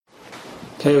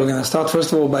Okay, we're going to start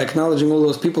first of all by acknowledging all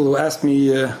those people who asked me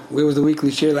where was the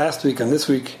weekly share last week and this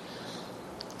week.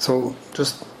 So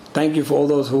just thank you for all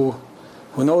those who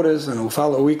notice and who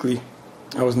follow weekly.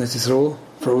 I was in Yisroel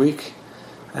for a week,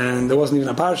 and there wasn't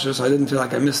even a parsha, so I didn't feel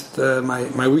like I missed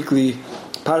my weekly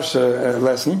parsha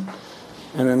lesson.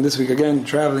 And then this week again,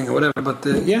 traveling or whatever. But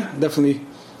yeah, definitely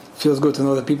feels good to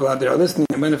know that people out there are listening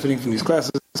and benefiting from these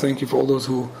classes. Thank you for all those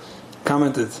who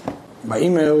commented by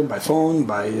email, by phone,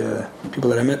 by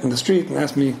people that I met in the street and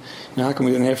asked me, how come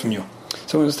we didn't hear from you?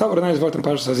 So I'm going to start with a nice word in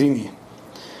Parshas Hazini.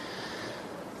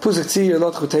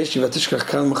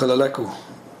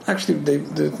 Actually,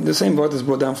 the same word is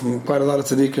brought down from quite a lot of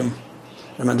tzaddikim.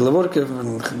 The Mendele Wurke,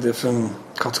 from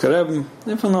Kotzker Rebbe,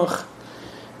 and from noch.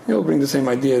 They all bring the same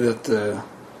idea that the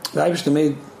Eibishter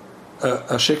made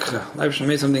a shikha. The Eibishter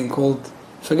made something called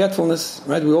forgetfulness,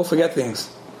 right? We all forget things.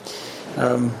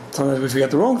 Sometimes we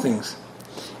forget the wrong things,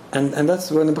 and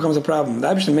that's when it becomes a problem. The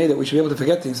Eibishter made it we should be able to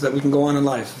forget things so that we can go on in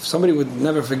life. If somebody would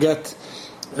never forget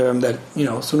that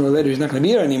sooner or later he's not going to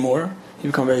be here anymore, he'd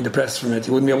become very depressed from it.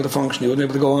 He wouldn't be able to function. He wouldn't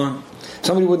be able to go on. If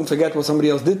somebody wouldn't forget what somebody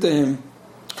else did to him,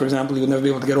 for example, he would never be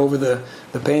able to get over the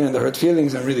pain and the hurt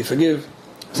feelings and really forgive.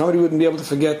 If somebody wouldn't be able to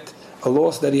forget a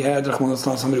loss that he had,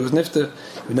 somebody was nifta,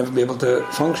 he would never be able to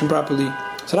function properly.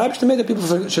 So the Eibishter made that people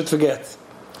should forget.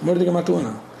 In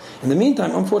the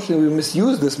meantime, unfortunately, we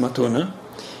misuse this matuna,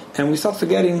 and we start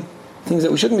forgetting things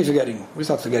that we shouldn't be forgetting. We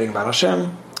start forgetting about Hashem,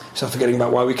 we start forgetting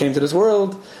about why we came to this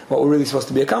world, what we're really supposed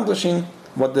to be accomplishing,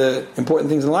 what the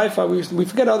important things in life are. We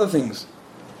forget other things.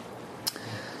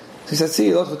 So he said,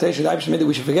 see, the Eibishter made that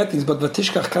we should forget things, but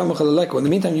in the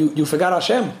meantime, you forgot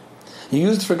Hashem. You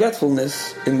used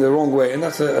forgetfulness in the wrong way, and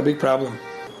that's a big problem.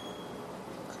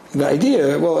 The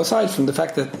idea, well, aside from the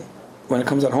fact that when it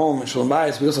comes at home in Shalom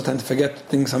Bayis, we also tend to forget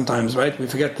things sometimes, right? We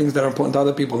forget things that are important to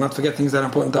other people, not forget things that are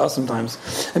important to us sometimes.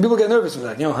 And people get nervous from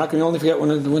that. How can you only forget when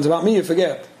it's about me, you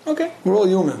forget? Okay, we're all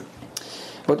human.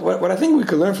 But what I think we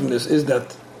could learn from this is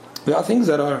that there are things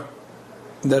that are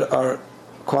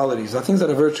qualities, there are things that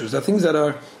are virtues, there are things that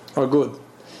are good.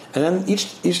 And then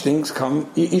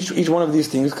each one of these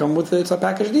things come with it's a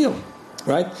package deal,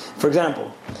 right? For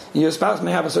example, your spouse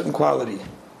may have a certain quality.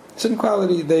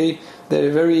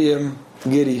 They're very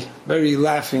giddy, very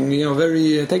laughing,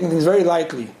 very taking things very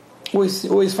lightly,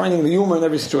 always finding the humor in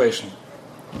every situation.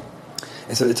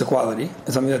 It's a quality.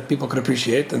 It's something that people could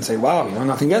appreciate and say, wow,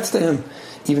 nothing gets to him.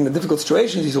 Even the difficult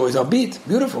situations, he's always upbeat,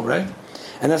 beautiful, right?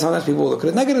 And then sometimes people look at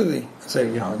it negatively and say,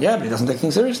 yeah, but he doesn't take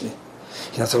things seriously.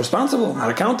 He's not so responsible,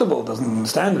 not accountable, doesn't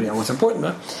understand what's important.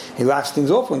 Huh? He laughs things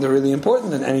off when they're really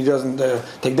important, and he doesn't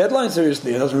take deadlines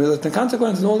seriously. He doesn't realize the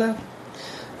consequences and all that.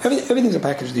 Everything's a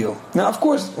package deal. Now, of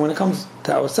course, when it comes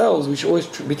to ourselves, we should always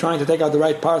be trying to take out the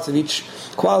right parts of each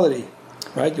quality,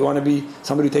 right? You want to be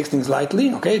somebody who takes things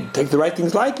lightly, okay? Take the right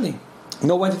things lightly.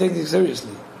 Know when to take things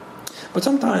seriously. But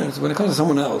sometimes, when it comes to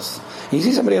someone else, you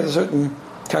see somebody has a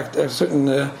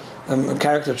certain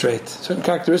character trait, certain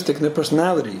characteristic in their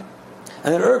personality,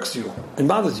 and it irks you and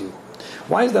bothers you.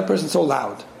 Why is that person so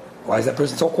loud? Why is that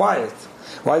person so quiet?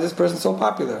 Why is this person so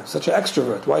popular, such an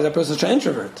extrovert? Why is that person such an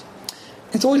introvert?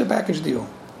 It's always a package deal.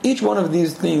 Each one of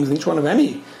these things, each one of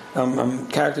any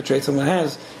character trait someone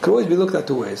has, could always be looked at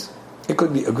two ways. It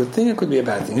could be a good thing, it could be a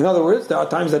bad thing. In other words, there are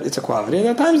times that it's a quality, and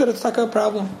there are times that it's like a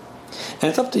problem. And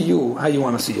it's up to you how you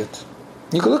want to see it.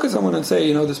 You could look at someone and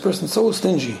say, this person's so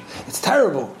stingy. It's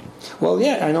terrible. Well,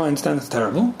 yeah, I understand it's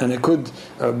terrible, and it could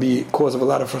be cause of a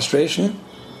lot of frustration,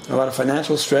 a lot of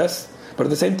financial stress, but at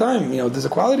the same time, there's a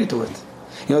quality to it.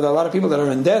 There are a lot of people that are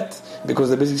in debt because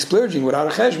they're busy splurging without a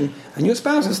cheshbon, and your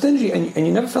spouse is stingy, and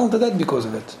you never fell into debt because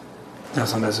of it. Now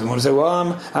sometimes someone will say,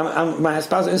 well, my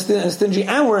spouse is stingy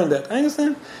and we're in debt. I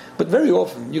understand. But very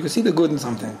often, you can see the good in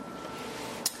something.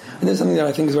 And this is something that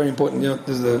I think is very important.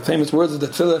 There's the famous words of the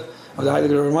Tefillah of the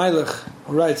Heiliger Ramaylich,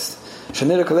 who writes,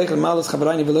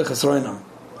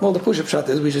 well, the push-up shot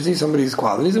is we should see somebody's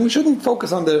qualities, and we shouldn't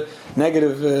focus on the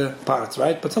negative parts,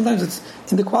 right? But sometimes it's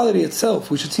in the quality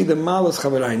itself. We should see the malas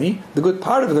chavarayni, the good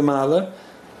part of the mala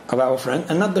of our friend,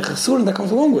 and not the chasurim that comes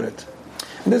along with it.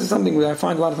 And this is something that I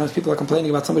find a lot of times people are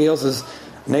complaining about somebody else's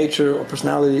nature or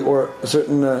personality or a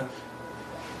certain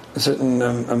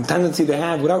tendency they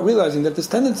have without realizing that this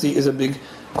tendency is a big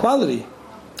quality.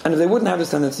 And if they wouldn't have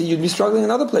this tendency, you'd be struggling in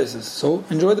other places. So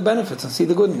enjoy the benefits and see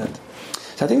the good in it.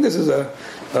 So I think this is a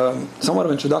somewhat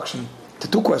of an introduction to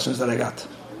two questions that I got.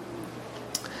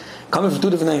 Coming from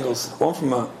two different angles. One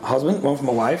from a husband, one from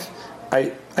a wife.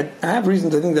 I have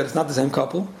reason to think that it's not the same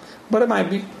couple, but it might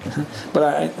be. But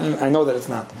I know that it's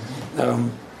not.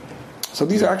 So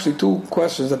these are actually two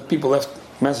questions that people left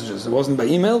messages. It wasn't by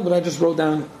email, but I just wrote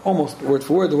down almost word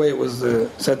for word the way it was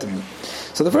said to me.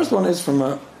 So the first one is from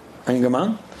a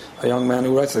young man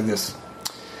who writes like this.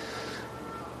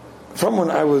 From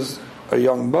when I was a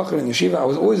young bacher in yeshiva, I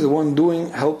was always the one doing,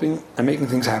 helping, and making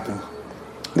things happen.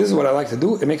 This is what I like to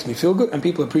do. It makes me feel good, and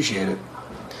people appreciate it.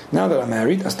 Now that I'm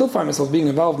married, I still find myself being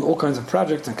involved in all kinds of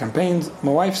projects and campaigns.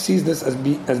 My wife sees this as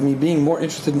me being more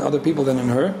interested in other people than in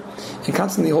her, and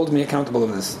constantly holds me accountable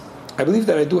of this. I believe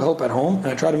that I do help at home, and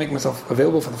I try to make myself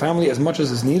available for the family as much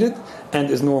as is needed and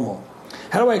is normal.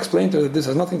 How do I explain to her that this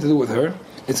has nothing to do with her?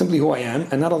 It's simply who I am,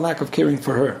 and not a lack of caring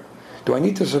for her. Do I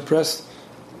need to suppress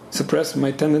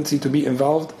my tendency to be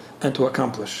involved and to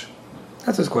accomplish?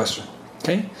 That's his question.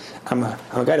 Okay? I'm a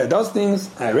guy that does things,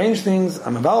 I arrange things,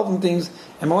 I'm involved in things,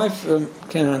 and my wife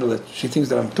can't handle it. She thinks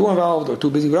that I'm too involved or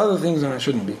too busy with other things and I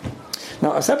shouldn't be.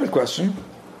 Now, a separate question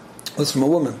was from a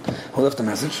woman who left a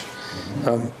message.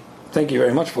 Thank you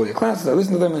very much for your classes. I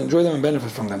listen to them and enjoy them and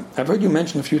benefit from them. I've heard you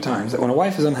mention a few times that when a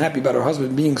wife is unhappy about her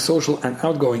husband being social and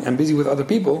outgoing and busy with other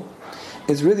people,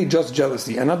 it's really just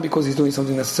jealousy and not because he's doing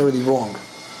something necessarily wrong.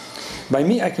 By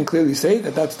me, I can clearly say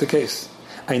that that's the case.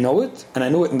 I know it, and I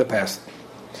knew it in the past.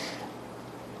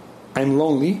 I'm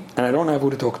lonely, and I don't have who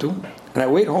to talk to, and I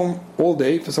wait home all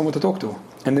day for someone to talk to.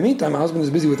 In the meantime, my husband is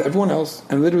busy with everyone else,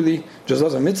 and literally just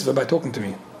does a mitzvah by talking to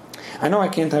me. I know I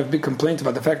can't have big complaints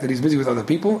about the fact that he's busy with other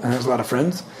people, and has a lot of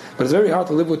friends, but it's very hard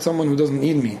to live with someone who doesn't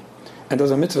need me, and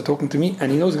does a mitzvah talking to me,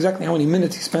 and he knows exactly how many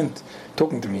minutes he spent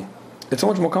talking to me. It's so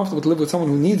much more comfortable to live with someone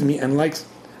who needs me and likes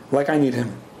like I need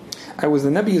him. I was the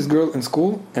nebbiest girl in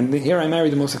school, and here I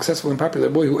married the most successful and popular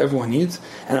boy who everyone needs,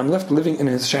 and I'm left living in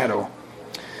his shadow.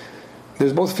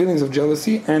 There's both feelings of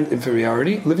jealousy and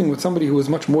inferiority, living with somebody who is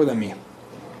much more than me.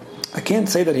 I can't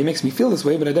say that he makes me feel this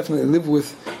way, but I definitely live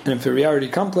with an inferiority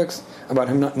complex about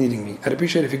him not needing me. I'd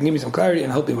appreciate if you can give me some clarity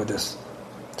and help me with this.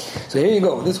 So here you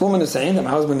go. This woman is saying that my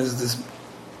husband is this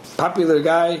popular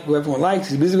guy who everyone likes,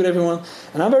 he's busy with everyone,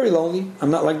 and I'm very lonely.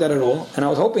 I'm not like that at all, and I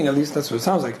was hoping, at least that's what it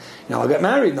sounds like, I'll get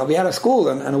married and I'll be out of school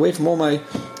and away from all my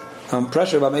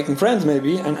pressure about making friends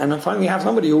maybe, and I finally have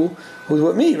somebody who's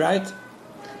with me, right?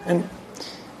 And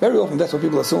very often that's what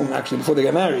people assume actually before they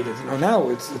get married. Now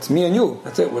it's me and you,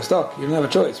 that's it, we're stuck, you don't have a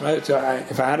choice, right? So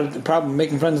if I had a problem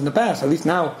making friends in the past, at least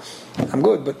now I'm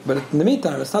good, but in the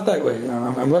meantime it's not that way.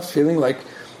 I'm left feeling like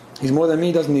he's more than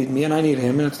me, doesn't need me, and I need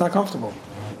him, and it's not comfortable.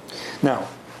 Now,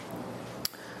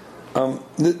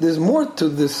 there's more to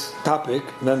this topic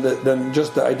than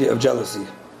just the idea of jealousy.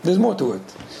 There's more to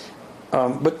it.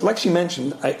 But like she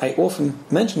mentioned, I often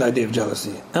mention the idea of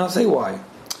jealousy. And I'll say why.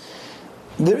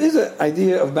 There is an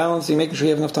idea of balancing, making sure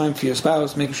you have enough time for your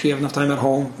spouse, making sure you have enough time at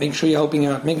home, making sure you're helping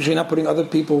out, making sure you're not putting other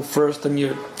people first and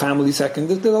your family second.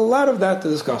 There's a lot of that to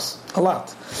discuss. A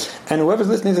lot. And whoever's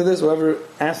listening to this, whoever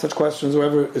asks such questions,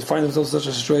 whoever is finding themselves in such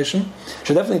a situation,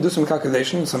 should definitely do some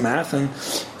calculation, some math,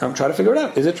 and try to figure it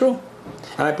out. Is it true?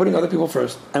 Am I putting other people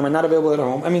first? Am I not available at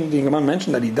home? I mean, the Imam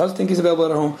mentioned that he does think he's available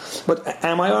at home, but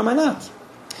am I or am I not?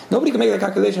 Nobody can make that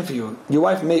calculation for you. Your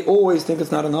wife may always think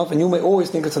it's not enough, and you may always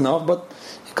think it's enough, but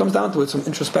it comes down to it, some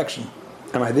introspection.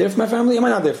 Am I there for my family? Am I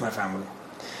not there for my family?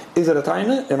 Is it a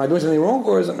taina? Am I doing something wrong,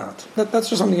 or is it not? That's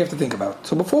just something you have to think about.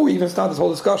 So before we even start this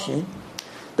whole discussion,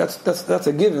 that's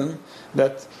a given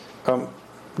that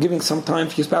giving some time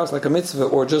for your spouse like a mitzvah,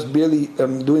 or just barely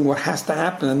doing what has to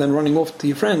happen and then running off to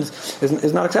your friends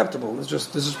is not acceptable.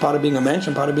 This is part of being a mensch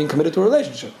and part of being committed to a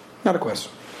relationship. Not a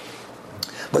question.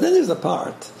 But then there's a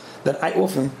part that I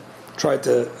often try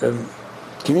to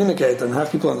communicate and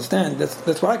have people understand.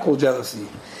 That's what I call jealousy.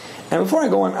 And before I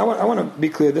go on, I want to be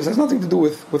clear. This has nothing to do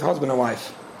with husband and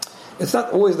wife. It's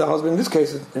not always the husband. In this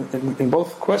case, in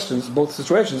both questions, both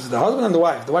situations, the husband and the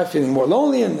wife. The wife feeling more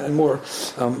lonely and more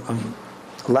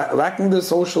lacking the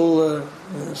social,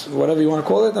 whatever you want to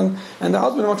call it, and the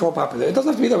husband much more popular. It doesn't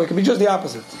have to be that way. It can be just the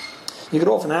opposite. You could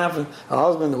often have a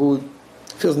husband who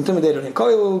feels intimidated in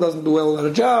koil, doesn't do well at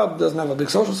a job, doesn't have a big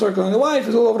social circle, and the wife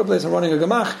is all over the place and running a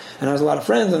gemach and has a lot of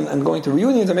friends and going to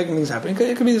reunions and making things happen.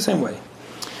 It could be the same way.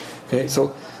 Okay,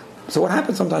 so what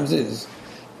happens sometimes is,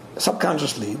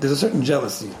 subconsciously, there's a certain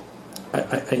jealousy.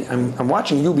 I'm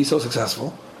watching you be so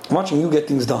successful. I'm watching you get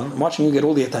things done. I'm watching you get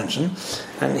all the attention.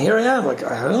 And here I am, like,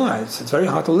 I don't know, it's very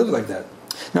hard to live like that.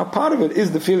 Now, part of it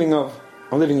is the feeling of,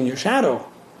 I'm living in your shadow.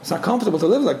 It's not comfortable to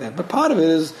live like that. But part of it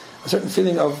is a certain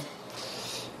feeling of,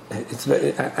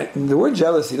 the word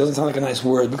jealousy doesn't sound like a nice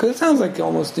word, because it sounds like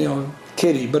almost,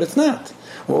 kiddie, but it's not.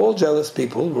 We're all jealous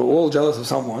people. We're all jealous of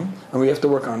someone, and we have to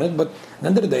work on it. But at the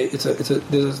end of the day,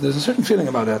 there's a certain feeling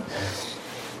about that,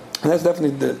 and that's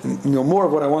definitely more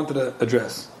of what I wanted to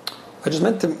address. I just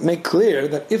meant to make clear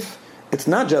that if it's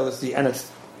not jealousy and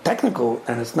it's technical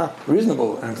and it's not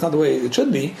reasonable and it's not the way it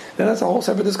should be, then that's a whole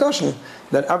separate discussion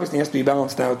that obviously has to be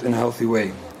balanced out in a healthy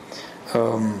way.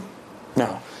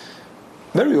 Now,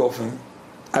 very often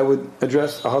I would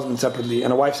address a husband separately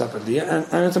and a wife separately, and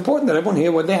it's important that everyone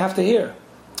hear what they have to hear.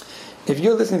 If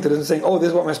you're listening to this and saying, "Oh, this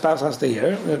is what my spouse has to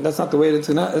hear," that's not the way that's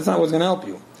not what's going to help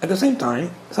you. At the same time,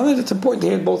 sometimes it's important to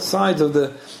hear both sides of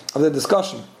the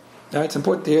discussion. Right? It's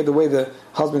important to hear the way the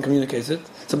husband communicates it.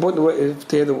 It's important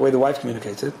to hear the way the wife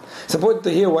communicates it. It's important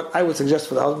to hear what I would suggest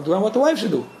for the husband to do and what the wife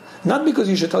should do. Not because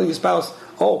you should tell your spouse,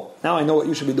 "Oh, now I know what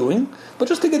you should be doing," but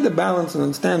just to get the balance and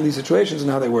understand these situations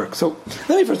and how they work. So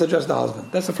let me first address the husband.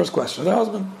 That's the first question. The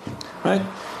husband, right?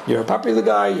 You're a popular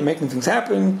guy. You're making things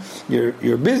happen.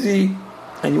 You're busy,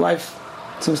 and your wife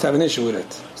seems to have an issue with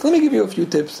it. So let me give you a few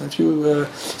tips, some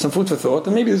food for thought,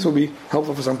 and maybe this will be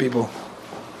helpful for some people.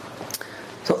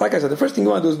 So, like I said, the first thing you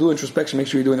want to do is do introspection. Make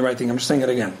sure you're doing the right thing. I'm just saying it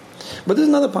again. But there's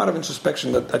another part of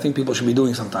introspection that I think people should be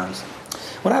doing sometimes.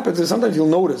 What happens is sometimes you'll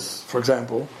notice, for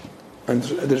example, and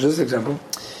there's this example,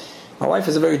 my wife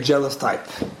is a very jealous type,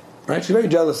 right? She's very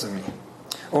jealous of me.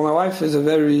 Or my wife is a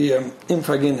very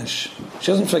infraginish.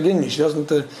 She doesn't forgive me.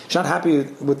 She's not happy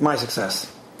with my success.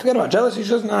 Forget about jealousy.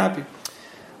 She's not happy.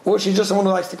 Or she's just someone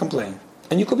who likes to complain.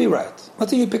 And you could be right.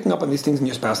 Let's say you're picking up on these things in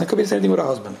your spouse. And it could be the same thing with a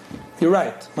husband. You're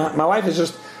right. My wife is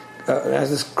just has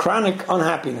this chronic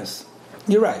unhappiness.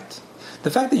 You're right. The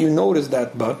fact that you notice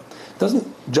that, but doesn't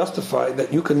justify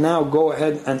that you can now go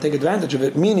ahead and take advantage of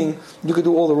it, meaning you could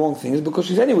do all the wrong things because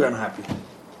she's anyway unhappy.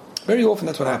 Very often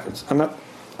that's what happens.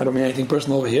 I don't mean anything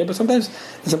personal over here, but sometimes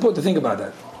it's important to think about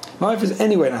that. My wife is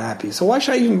anyway not happy, so why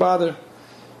should I even bother?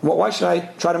 Why should I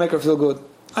try to make her feel good?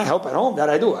 I help at home, that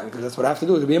I do, because that's what I have to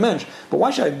do to be a mensch. But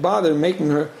why should I bother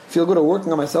making her feel good or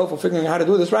working on myself or figuring out how to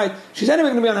do this right? She's anyway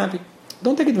going to be unhappy.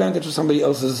 Don't take advantage of somebody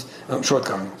else's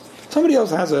shortcoming. Somebody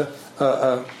else has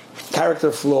a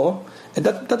character flaw, and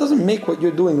that doesn't make what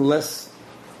you're doing less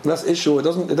issue. It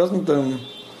doesn't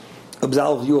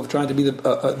absolve you of trying to be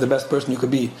the best person you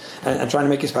could be and trying to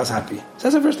make your spouse happy. So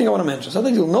that's the first thing I want to mention.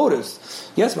 Sometimes you'll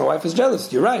notice, yes, my wife is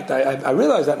jealous. You're right. I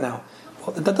realize that now.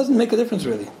 Well, that doesn't make a difference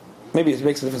really. Maybe it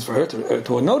makes a difference for her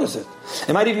to notice it.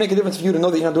 It might even make a difference for you to know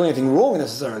that you're not doing anything wrong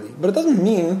necessarily. But it doesn't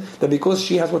mean that because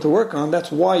she has what to work on, that's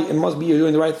why it must be you're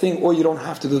doing the right thing, or you don't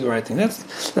have to do the right thing. That's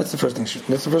the first thing.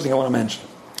 That's the first thing I want to mention.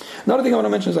 Another thing I want to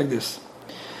mention is like this.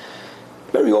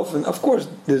 Very often, of course,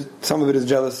 some of it is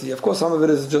jealousy. Of course, some of it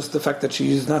is just the fact that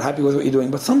she's not happy with what you're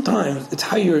doing. But sometimes it's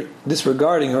how you're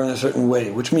disregarding her in a certain way,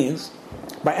 which means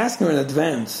by asking her in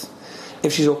advance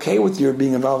if she's okay with your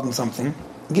being involved in something,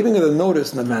 giving her the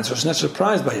notice in advance, so she's not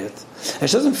surprised by it, and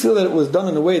she doesn't feel that it was done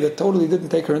in a way that totally didn't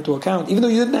take her into account, even though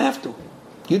you didn't have to.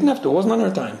 You didn't have to. It wasn't on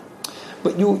her time.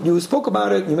 But you spoke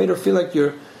about it, and you made her feel like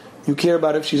you care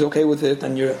about it, if she's okay with it,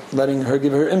 and you're letting her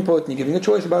give her input, and you're giving a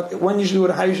choice about when you should do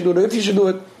it, how you should do it, if you should do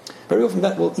it. Very often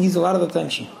that will ease a lot of the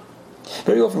tension.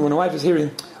 Very often when a wife is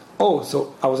hearing, "Oh,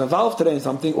 so I was involved today in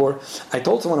something," or "I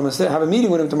told someone I'm going to have a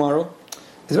meeting with him tomorrow,"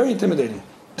 it's very intimidating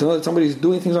to know that somebody's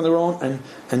doing things on their own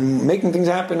and making things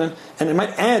happen, and it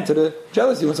might add to the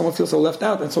jealousy when someone feels so left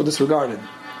out and so disregarded.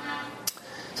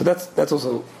 So that's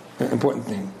also an important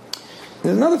thing.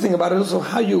 There's another thing about it also,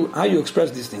 how you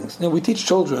express these things. We teach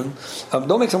children,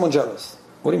 don't make someone jealous.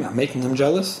 What do you mean? I'm making him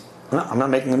jealous? I'm not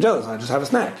making him jealous. I just have a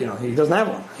snack. He doesn't have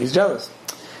one. He's jealous.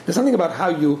 There's something about how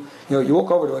you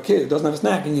walk over to a kid who doesn't have a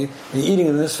snack and you're eating it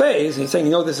in his face and you're saying,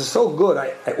 this is so good.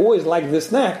 I always like this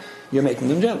snack. You're making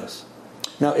him jealous.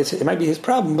 Now, it might be his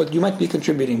problem, but you might be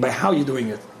contributing by how you're doing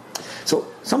it. So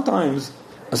sometimes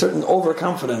a certain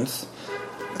overconfidence,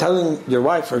 telling your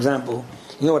wife, for example,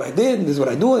 "You know what I did, this is what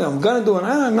I do, and I'm going to do, and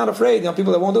I'm not afraid,"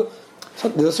 people that won't do it. So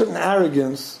there's a certain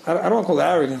arrogance, I don't want to call it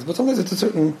arrogance, but sometimes it's a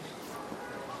certain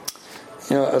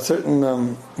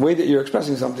way that you're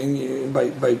expressing something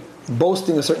by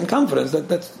boasting a certain confidence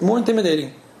that's more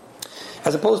intimidating.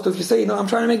 As opposed to if you say, "I'm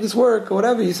trying to make this work," or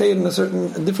whatever, you say it in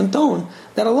a different tone,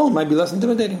 that alone might be less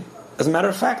intimidating. As a matter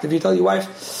of fact, if you tell your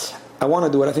wife, "I want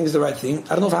to do it, I think it's the right thing,"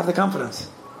 I don't know if I have the confidence.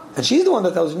 And she's the one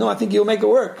that tells you, "No, I think you'll make it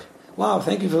work. Wow,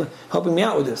 thank you for helping me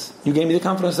out with this. You gave me the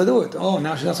confidence to do it." Oh,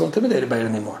 now she's not so intimidated by it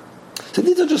anymore. So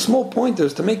these are just small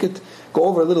pointers to make it go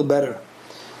over a little better.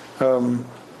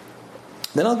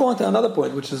 Then I'll go on to another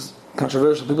point, which is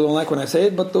controversial. People don't like when I say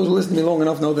it, but those who listen to me long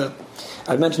enough know that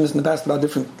I've mentioned this in the past about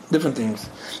different things.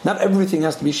 Not everything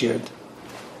has to be shared.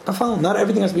 Not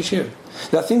everything has to be shared.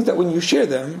 There are things that when you share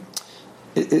them,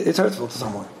 it's hurtful to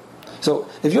someone. So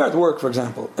if you're at work, for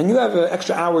example, and you have an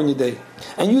extra hour in your day,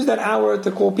 and use that hour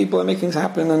to call people and make things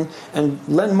happen and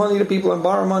lend money to people and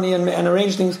borrow money and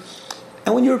arrange things,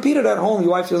 and when you repeat it at home,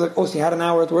 your wife feels like, "Oh, so you had an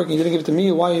hour at work and you didn't give it to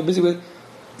me, why are you busy with it?"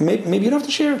 Maybe you don't have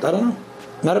to share it, I don't know.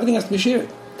 Not everything has to be shared.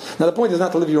 Now the point is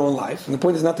not to live your own life, and the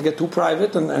point is not to get too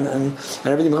private and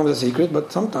everything becomes a secret.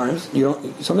 But sometimes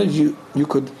you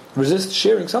could resist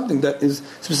sharing something that is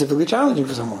specifically challenging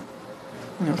for someone.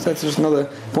 So that's just another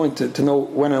point to know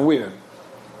when and where.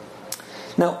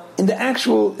 Now, in the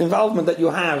actual involvement that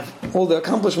you have, all the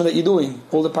accomplishment that you're doing,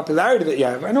 all the popularity that you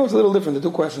have, I know it's a little different, the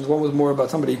two questions. One was more about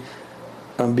somebody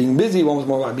being busy, one was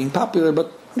more about being popular,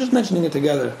 but I'm just mentioning it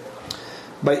together.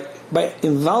 By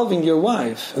involving your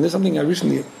wife, and this is something I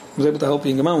recently was able to help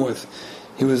Ingeman with.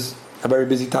 He was a very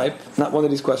busy type, not one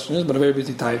of these questioners, but a very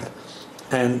busy type,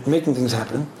 and making things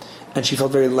happen, and she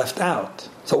felt very left out.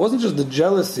 So it wasn't just the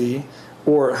jealousy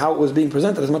or how it was being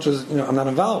presented as much as, I'm not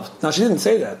involved. Now, she didn't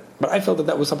say that, but I felt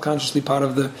that was subconsciously part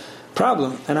of the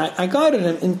problem, and I guided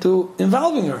him into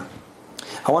involving her.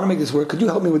 I want to make this work. Could you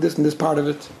help me with this and this part of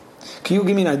it? Can you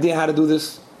give me an idea how to do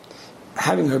this?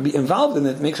 Having her be involved in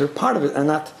it makes her part of it and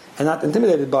not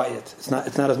intimidated by it. It's not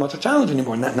as much a challenge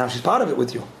anymore. Now she's part of it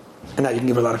with you. And now you can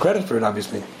give her a lot of credit for it,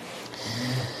 obviously.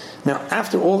 Now,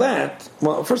 after all that,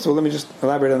 well, first of all, let me just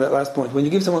elaborate on that last point. When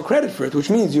you give someone credit for it, which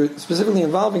means you're specifically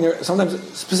involving her, sometimes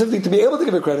specifically to be able to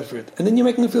give her credit for it, and then you're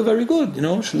making her feel very good,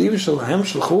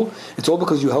 it's all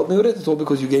because you helped me with it, it's all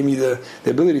because you gave me the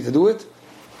ability to do it.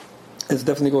 It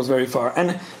definitely goes very far.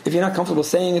 And if you're not comfortable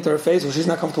saying it to her face, or she's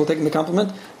not comfortable taking the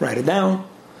compliment, write it down.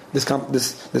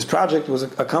 This project was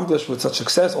accomplished with such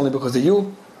success only because of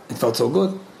you. It felt so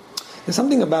good. There's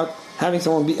something about having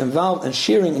someone be involved and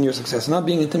sharing in your success, not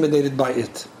being intimidated by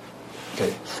it.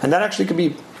 Okay, and that actually could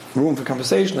be room for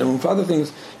conversation and room for other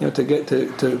things, to get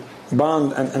to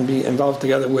bond and be involved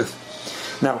together with.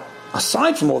 Now,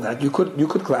 aside from all that, you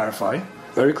could clarify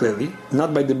very clearly,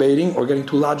 not by debating or getting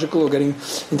too logical or getting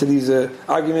into these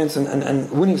arguments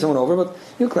and winning someone over, but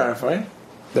you clarify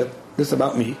that this is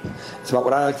about me. It's about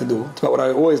what I like to do. It's about what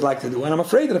I always like to do. And I'm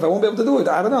afraid that if I won't be able to do it,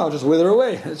 I don't know, I'll just wither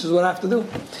away. It's just what I have to do.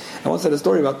 I once said a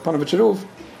story about Panovich Eruv.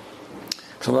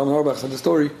 Shalom Auerbach said the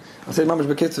story. I'll say Mamash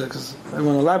Bekitzer because I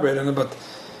want to elaborate on it, but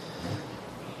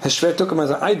his shver took him as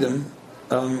an item.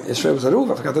 His shver was a Eruv,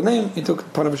 I forgot the name. He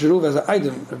took Panovich Eruv as an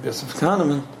item. Rabbi Yosef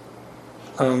Kahneman,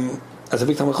 as a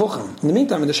big Talmid Chacham. In the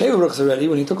meantime, in the Sheva Bruchs already,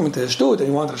 when he took him into his shtut and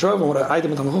he wanted to show him what an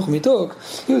item in Talmid Chacham he took,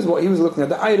 he was looking at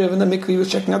the item and the mikveh, he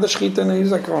was checking out the shchita, and he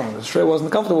was like, the Shver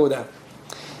wasn't comfortable with that.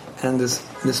 And this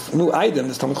new item,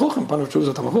 this Talmid Chacham, Panovich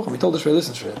Eruv Talmid Chacham, he told the Shver,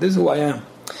 listen Shver, this is who I am.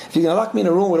 If you're going to lock me in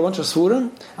a room with a bunch of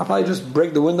svurim, I'll probably just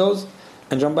break the windows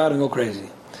and jump out and go crazy.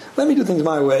 Let me do things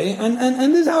my way, and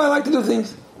this is how I like to do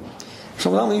things.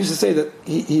 Shlomo Zalman used to say that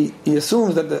he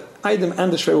assumes that the item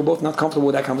and the Shver were both not comfortable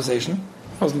with that conversation.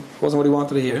 Wasn't what he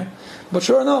wanted to hear. But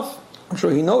sure enough, I'm sure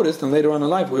he noticed, and later on in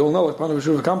life, we all know what Panovich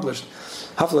Eruv accomplished.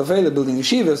 Hafla Vela, building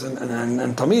yeshivas and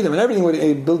Talmidim and everything,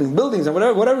 building buildings and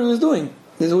whatever he was doing,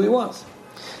 this is who he was.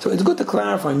 So it's good to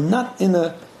clarify, not in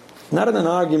an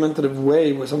argumentative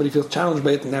way where somebody feels challenged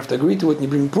by it and they have to agree to it and you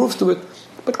bring proofs to it,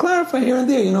 but clarify here and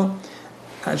there,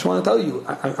 I just want to tell you,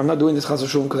 I'm not doing this chas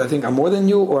v'shulm because I think I'm more than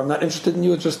you or I'm not interested in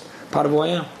you, it's just part of who I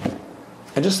am.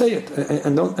 And just say it,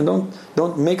 and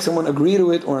don't make someone agree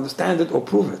to it or understand it or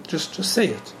prove it. Just say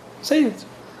it. Say it.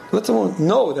 Let someone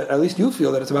know that at least you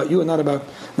feel that it's about you and not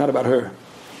about her.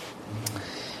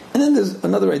 And then there's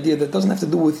another idea that doesn't have to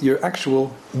do with your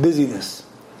actual busyness.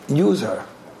 Use her.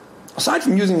 Aside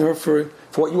from using her for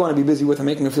what you want to be busy with and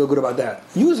making her feel good about that,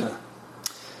 use her.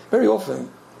 Very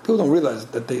often, people don't realize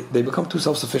that they become too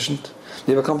self-sufficient.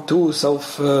 They become too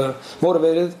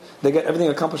self-motivated. They get everything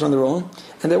accomplished on their own.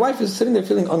 And their wife is sitting there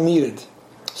feeling unneeded.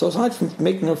 So aside from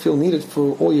making her feel needed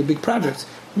for all your big projects,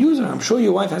 use her. I'm sure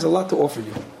your wife has a lot to offer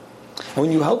you. And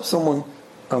when you help someone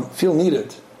feel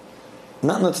needed,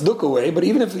 not in a tzedukah way, but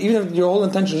even if your whole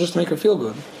intention is just to make her feel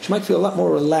good, she might feel a lot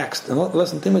more relaxed and a lot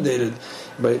less intimidated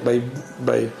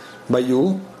by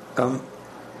you,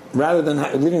 rather than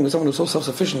living with someone who's so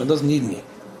self-sufficient and doesn't need me.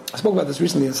 I spoke about this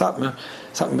recently in Satmar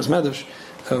Basmedrash,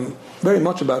 very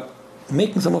much about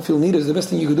making someone feel needed is the best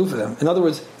thing you could do for them. In other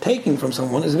words, taking from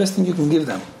someone is the best thing you can give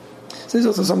them. So this is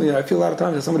also something that I feel a lot of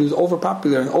times that somebody who's over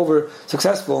popular and over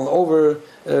successful and over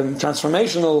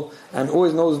transformational and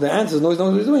always knows the answers and always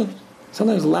knows what he's doing,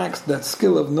 sometimes lacks that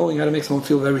skill of knowing how to make someone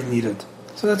feel very needed.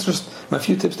 So that's just my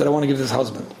few tips that I want to give this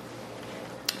husband.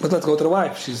 But let's go to the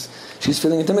wife. She's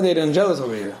feeling intimidated and jealous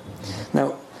over here.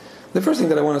 Now, the first thing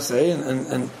that I want to say,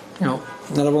 and not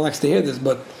everyone likes to hear this,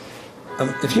 but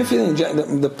if you're feeling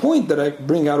the point that I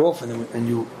bring out often, and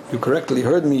you correctly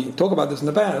heard me talk about this in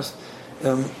the past,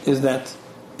 is that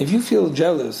if you feel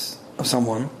jealous of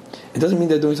someone, it doesn't mean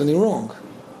they're doing something wrong.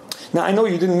 Now, I know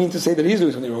you didn't mean to say that he's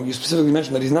doing something wrong. You specifically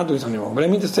mentioned that he's not doing something wrong. But I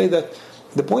mean to say that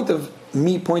the point of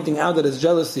me pointing out that it's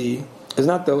jealousy is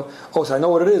not so I know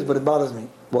what it is, but it bothers me.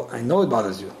 Well, I know it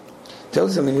bothers you.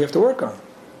 Jealousy is something we have to work on.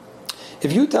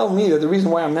 If you tell me that the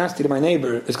reason why I'm nasty to my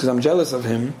neighbor is because I'm jealous of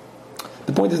him,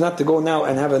 the point is not to go now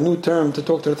and have a new term to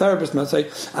talk to the therapist and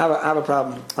say, I have a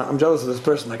problem. I'm jealous of this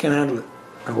person. I can't handle it.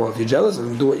 And well, if you're jealous of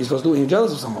him, do what you're supposed to do when you're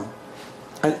jealous of someone.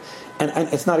 And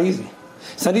it's not easy.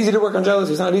 It's not easy to work on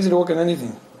jealousy. It's not easy to work on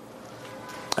anything.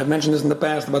 I've mentioned this in the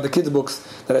past about the kids' books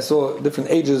that I saw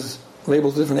different ages,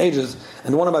 labels different ages,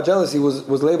 and the one about jealousy was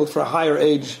labeled for a higher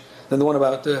age than the one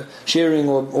about sharing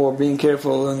or being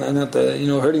careful and not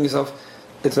hurting yourself.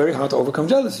 It's very hard to overcome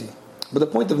jealousy. But the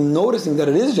point of noticing that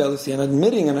it is jealousy and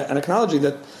admitting and acknowledging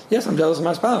that, yes, I'm jealous of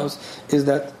my spouse, is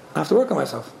that I have to work on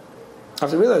myself. I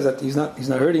have to realize that he's not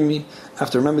hurting me. I have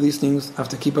to remember these things. I have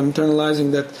to keep on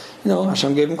internalizing that,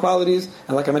 Hashem gave him qualities,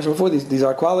 and like I mentioned before, these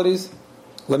are qualities.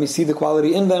 Let me see the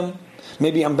quality in them.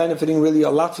 Maybe I'm benefiting really a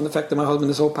lot from the fact that my husband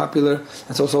is so popular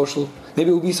and so social. Maybe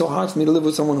it would be so hard for me to live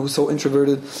with someone who's so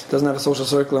introverted, doesn't have a social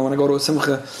circle, and when I go to a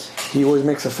simcha, he always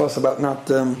makes a fuss about not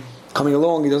coming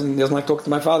along. He doesn't like talking to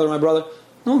my father or my brother.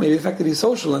 No, maybe the fact that he's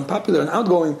social and popular and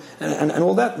outgoing and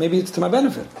all that, maybe it's to my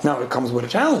benefit. Now, it comes with a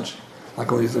challenge,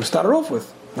 like we started off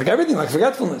with. Like everything, like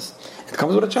forgetfulness. It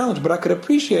comes with a challenge, but I could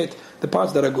appreciate the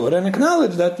parts that are good and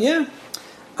acknowledge that,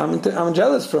 I'm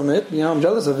jealous from it, I'm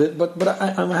jealous of it, but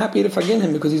I'm happy to forgive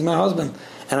him because he's my husband,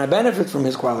 and I benefit from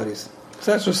his qualities.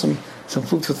 So that's just some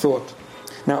food for thought.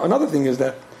 Now, another thing is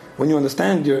that when you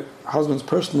understand your husband's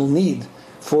personal need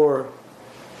for,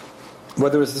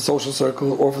 whether it's the social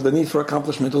circle or for the need for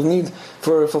accomplishment or the need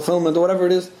for fulfillment or whatever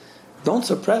it is, don't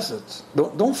suppress it.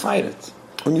 Don't fight it.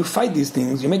 When you fight these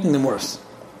things, you're making them worse.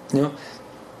 And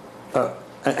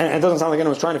it doesn't sound like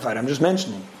anyone's trying to fight. I'm just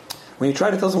mentioning. When you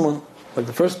try to tell someone, like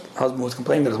the first husband was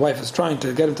complaining that his wife is trying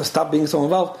to get him to stop being so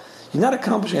involved, you're not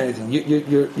accomplishing anything.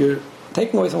 You're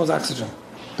taking away someone's oxygen.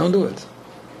 Don't do it.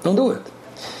 Don't do it.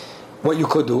 What you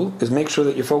could do is make sure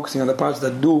that you're focusing on the parts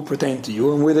that do pertain to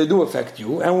you and where they do affect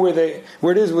you and where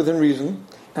it is within reason,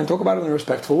 and talk about it in a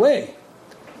respectful way.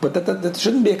 But that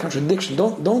shouldn't be a contradiction.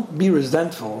 Don't be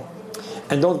resentful,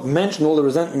 and don't mention all the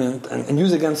resentment and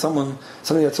use against someone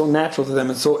something that's so natural to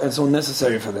them and so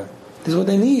necessary for them. This is what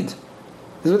they need.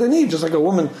 This is what they need. Just like a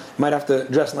woman might have to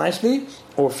dress nicely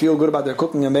or feel good about their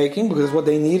cooking and baking because it's what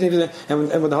they need. And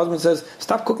when the husband says,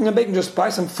 stop cooking and baking, just buy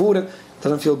some food, it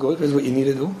doesn't feel good. This is what you need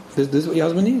to do. This is what your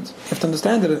husband needs. You have to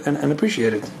understand it and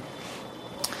appreciate it.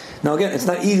 Now again, it's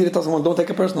not easy to tell someone, don't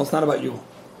take it personal. It's not about you.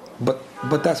 But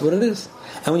that's what it is.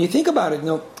 And when you think about it,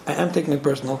 I am taking it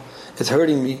personal. It's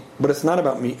hurting me, but it's not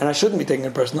about me. And I shouldn't be taking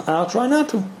it personal. And I'll try not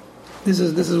to. This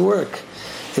is work.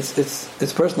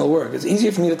 It's personal work. It's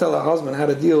easier for me to tell a husband how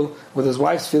to deal with his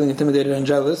wife's feeling intimidated and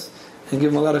jealous and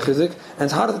give him a lot of chizik, and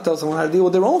it's harder to tell someone how to deal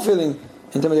with their own feeling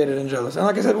intimidated and jealous. And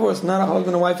like I said before, it's not a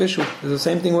husband and wife issue. It's the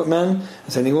same thing with men,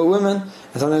 the same thing with women,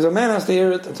 and sometimes a man has to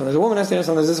hear it, and sometimes a woman has to hear it,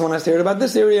 sometimes this one has to hear it about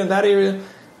this area and that area.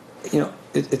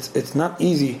 It's not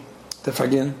easy to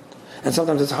forgive, and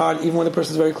sometimes it's hard even when the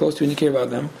person is very close to you and you care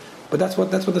about them. But that's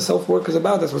what the self-work is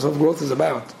about. That's what self-growth is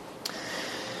about.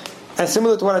 And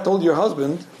similar to what I told your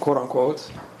husband, quote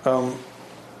unquote,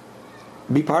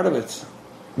 be part of it.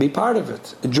 Be part of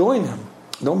it. Join him.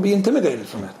 Don't be intimidated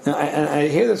from it. Now, I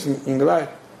hear this in Galai.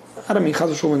 I don't mean chas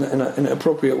v'shalom in an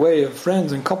appropriate way of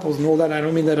friends and couples and all that. I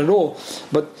don't mean that at all.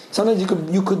 But sometimes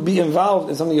you could be involved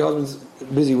in something your husband's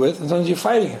busy with, and sometimes you're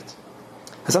fighting it.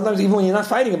 And sometimes even when you're not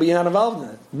fighting it, but you're not involved in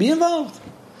it, be involved.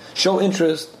 Show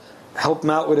interest. Help him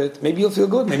out with it. Maybe you'll feel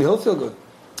good. Maybe he'll feel good.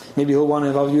 Maybe he'll want to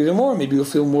involve you even more. Maybe you'll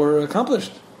feel more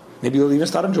accomplished. Maybe you'll even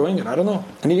start enjoying it. I don't know.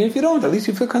 And even if you don't, at least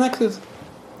you feel connected.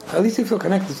 At least you feel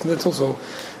connected. That's also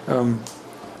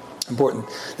important.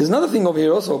 There's another thing over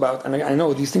here also about, and I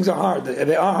know these things are hard.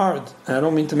 They are hard. And I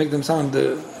don't mean to make them sound,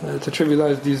 to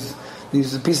trivialize these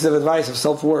pieces of advice of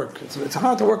self-work. It's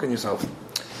hard to work on yourself.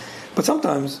 But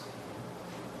sometimes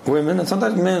women, and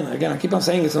sometimes men, again, I keep on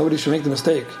saying this, nobody should make the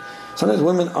mistake. Sometimes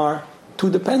women are too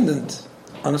dependent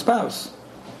on a spouse,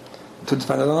 too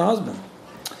dependent on a husband.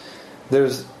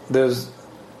 There's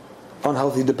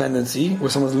unhealthy dependency where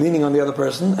someone's leaning on the other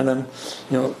person and then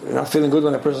not feeling good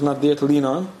when that person's not there to lean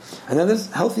on. And then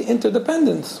there's healthy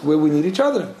interdependence where we need each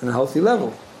other on a healthy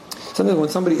level. Sometimes when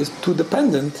somebody is too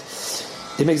dependent,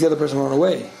 it makes the other person run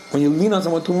away. When you lean on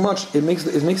someone too much, it makes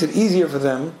it easier for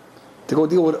them to go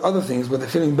deal with other things where they're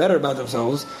feeling better about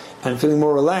themselves and feeling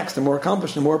more relaxed and more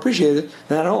accomplished and more appreciated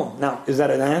than at home. Now, is that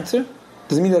an answer?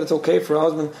 Does it mean that it's okay for a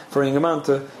husband, for a young man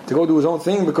to go do his own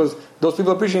thing because those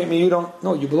people appreciate me, you don't?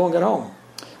 No, you belong at home.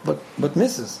 But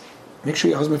Mrs., make sure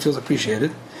your husband feels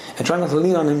appreciated and try not to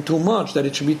lean on him too much that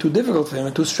it should be too difficult for him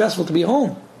and too stressful to be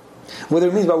home. Whether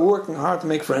it means by working hard to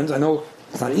make friends, I know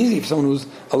it's not easy for someone who's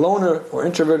a loner or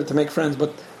introverted to make friends,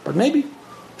 but maybe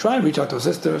Try and reach out to a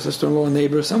sister, sister-in-law, a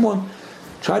neighbor, someone.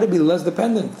 Try to be less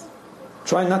dependent.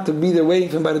 Try not to be there waiting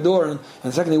for him by the door, and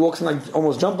the second he walks in, like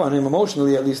almost jump on him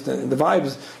emotionally, at least the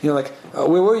vibes. Like,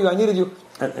 where were you? I needed you.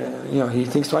 And, he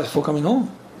thinks twice before coming home.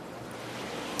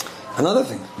 Another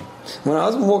thing, when a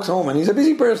husband walks home and he's a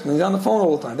busy person, he's on the phone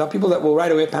all the time. There are people that will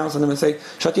right away pounce on him and say,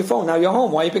 "Shut your phone! Now you're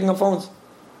home. Why are you picking up phones?"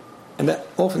 And that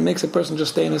often makes a person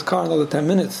just stay in his car another 10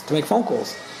 minutes to make phone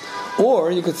calls.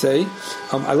 Or you could say,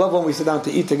 I love when we sit down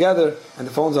to eat together and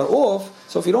the phones are off,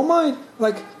 so if you don't mind,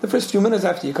 like the first few minutes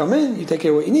after you come in, you take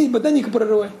care of what you need, but then you can put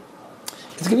it away.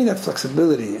 It's giving that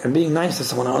flexibility and being nice to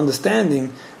someone,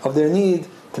 understanding of their need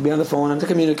to be on the phone and to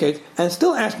communicate, and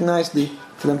still asking nicely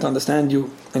for them to understand you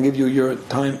and give you your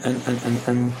time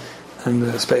and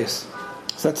space.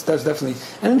 So that's definitely,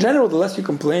 and in general, the less you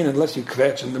complain and the less you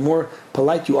kvetch, and the more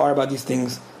polite you are about these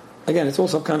things. Again, it's all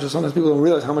subconscious. Sometimes people don't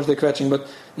realize how much they're kvetching, but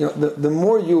the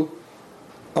more you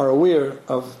are aware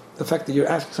of the fact that you're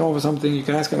asking someone for something, you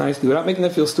can ask it nicely without making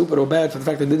them feel stupid or bad for the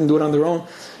fact they didn't do it on their own.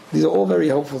 These are all very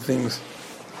helpful things.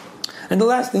 And the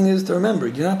last thing is to remember,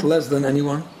 you're not less than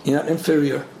anyone. You're not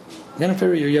inferior. You're not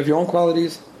inferior. You have your own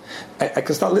qualities. I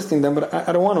can start listing them, but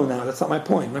I don't want to now. That's not my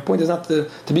point. My point is not to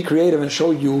be creative and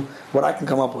show you what I can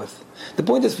come up with. The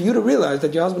point is for you to realize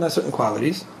that your husband has certain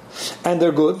qualities, and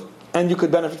they're good, and you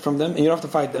could benefit from them, and you don't have to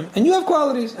fight them. And you have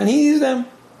qualities, and he uses them,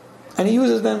 and he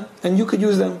uses them, and you could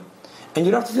use them. And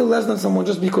you don't have to feel less than someone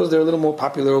just because they're a little more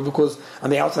popular, or because on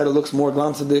the outside it looks more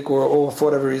glanzedick, or for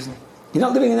whatever reason. You're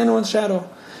not living in anyone's shadow.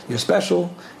 You're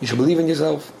special. You should believe in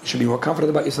yourself. You should be more confident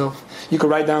about yourself. You could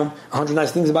write down 100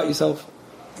 nice things about yourself.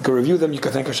 You can review them. You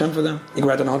can thank Hashem for them. You can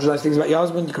write down 100 nice things about your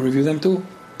husband. You can review them too.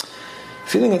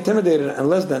 Feeling intimidated and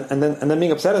less than, and then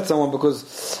being upset at someone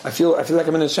because I feel like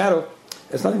I'm in his shadow.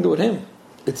 It's nothing to do with him.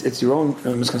 It's your own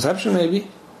misconception maybe.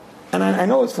 And I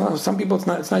know it's for some people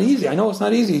it's not easy. I know it's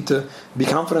not easy to be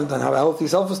confident and have a healthy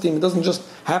self-esteem. It doesn't just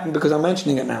happen because I'm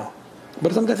mentioning it now. But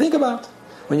it's something to think about.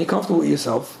 When you're comfortable with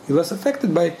yourself, you're less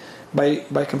affected by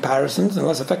comparisons and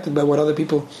less affected by what other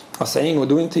people are saying or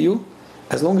doing to you.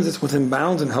 As long as it's within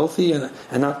bounds and healthy and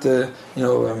not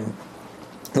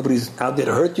nobody's out there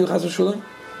to hurt you, chas v'shulam.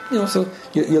 So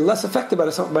you're less affected by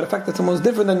the fact that someone's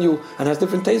different than you and has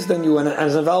different tastes than you and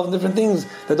is involved in different things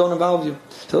that don't involve you.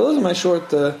 So those are my short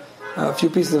few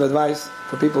pieces of advice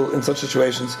for people in such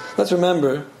situations. Let's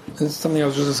remember, this is something I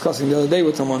was just discussing the other day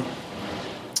with someone.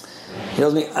 He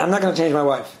tells me, I'm not going to change my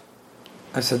wife.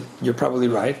 I said, you're probably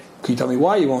right. Can you tell me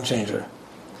why you won't change her?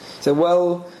 He said,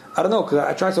 well, I don't know, because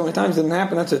I tried so many times, it didn't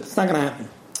happen, that's it. It's not going to happen.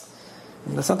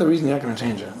 And that's not the reason you're not going to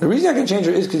change her. The reason you're not going to change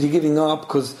her is because you're giving up,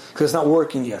 because it's not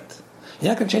working yet.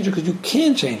 You're not going to change her because you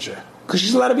can change her. Because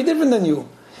she's allowed to be different than you.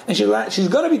 And she's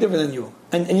got to be different than you.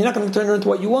 And you're not going to turn her into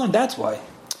what you want, that's why.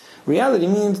 Reality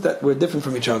means that we're different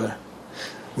from each other.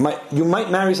 You might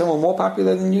marry someone more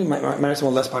popular than you might marry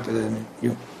someone less popular than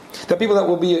you. There are people that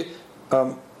will be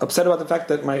upset about the fact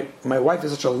that my wife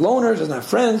is such a loner, she doesn't have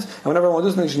friends, and whenever I want to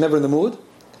do something, she's never in the mood.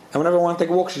 And whenever I want to take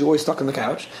a walk, she's always stuck on the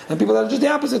couch. And people that are just the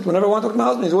opposite. Whenever I want to talk to my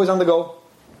husband, he's always on the go.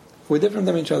 We're different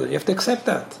than each other. You have to accept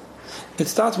that. It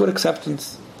starts with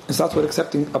acceptance. It starts with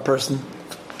accepting a person,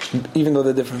 even though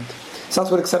they're different. It starts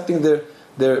with accepting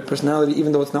their personality,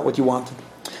 even though it's not what you wanted.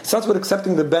 It starts with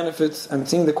accepting the benefits and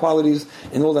seeing the qualities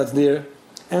in all that's there.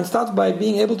 And it starts by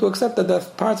being able to accept that there's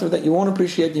parts of it that you won't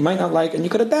appreciate, you might not like, and you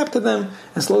could adapt to them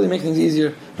and slowly make things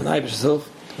easier. And I yourself,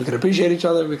 we could appreciate each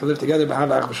other, we could live together,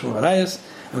 and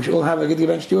we should all have a good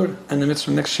event. And the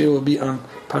mitzvah next year will be on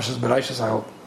Parshas Bereishis, I hope.